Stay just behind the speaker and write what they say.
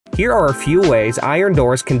Here are a few ways iron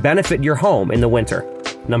doors can benefit your home in the winter.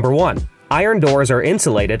 Number 1. Iron doors are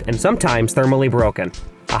insulated and sometimes thermally broken.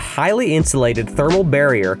 A highly insulated thermal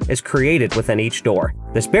barrier is created within each door.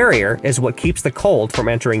 This barrier is what keeps the cold from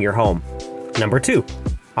entering your home. Number 2.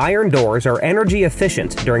 Iron doors are energy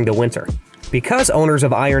efficient during the winter. Because owners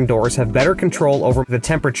of iron doors have better control over the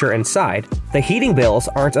temperature inside, the heating bills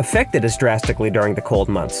aren't affected as drastically during the cold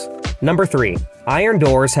months. Number 3. Iron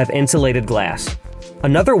doors have insulated glass.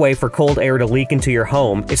 Another way for cold air to leak into your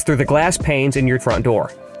home is through the glass panes in your front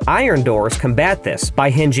door. Iron doors combat this by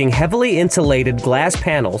hinging heavily insulated glass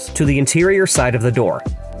panels to the interior side of the door.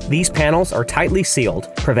 These panels are tightly sealed,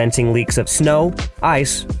 preventing leaks of snow,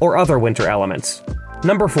 ice, or other winter elements.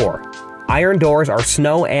 Number 4. Iron doors are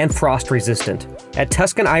snow and frost resistant. At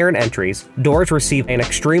Tuscan Iron Entries, doors receive an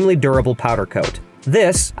extremely durable powder coat.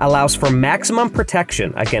 This allows for maximum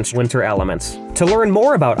protection against winter elements. To learn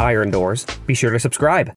more about iron doors, be sure to subscribe.